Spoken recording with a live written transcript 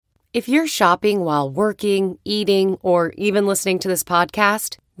If you're shopping while working, eating, or even listening to this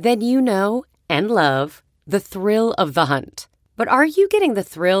podcast, then you know and love the thrill of the hunt. But are you getting the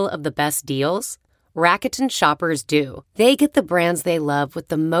thrill of the best deals? Rakuten shoppers do. They get the brands they love with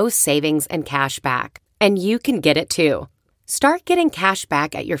the most savings and cash back. And you can get it too. Start getting cash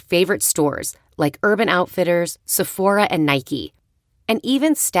back at your favorite stores like Urban Outfitters, Sephora, and Nike. And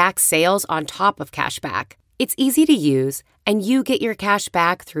even stack sales on top of cash back. It's easy to use, and you get your cash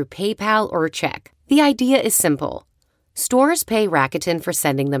back through PayPal or check. The idea is simple. Stores pay Rakuten for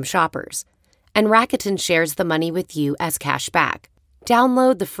sending them shoppers, and Rakuten shares the money with you as cash back.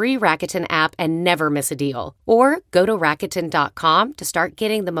 Download the free Rakuten app and never miss a deal. Or go to Rakuten.com to start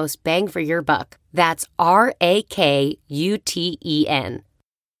getting the most bang for your buck. That's RAKUTEN.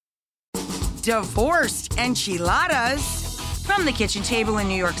 Divorced enchiladas. From the kitchen table in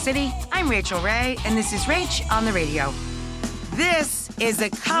New York City, I'm Rachel Ray, and this is Rach on the radio. This is a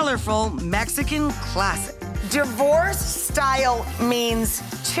colorful Mexican classic. Divorce style means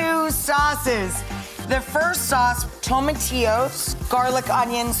two sauces. The first sauce, tomatillos, garlic,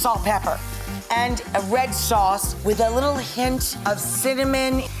 onion, salt, pepper, and a red sauce with a little hint of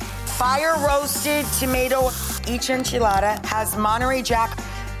cinnamon, fire-roasted tomato. Each enchilada has Monterey Jack,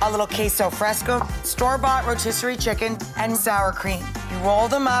 a little queso fresco, store-bought rotisserie chicken, and sour cream. You roll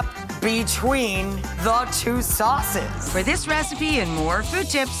them up between the two sauces. For this recipe and more food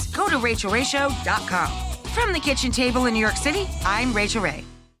tips, go to RachelRayShow.com. From the kitchen table in New York City, I'm Rachel Ray.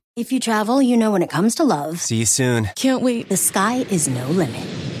 If you travel, you know when it comes to love. See you soon. Can't wait. The sky is no limit.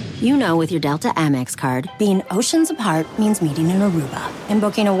 You know with your Delta Amex card, being oceans apart means meeting in Aruba. And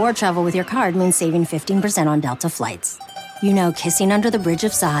booking award travel with your card means saving 15% on Delta flights. You know kissing under the bridge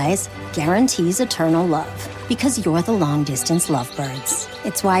of sighs guarantees eternal love. Because you're the long-distance lovebirds.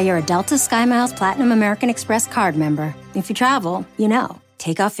 It's why you're a Delta SkyMiles Platinum American Express card member. If you travel, you know.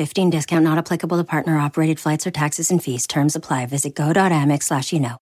 Take off 15 discount not applicable to partner-operated flights or taxes and fees. Terms apply. Visit go.amex/you know.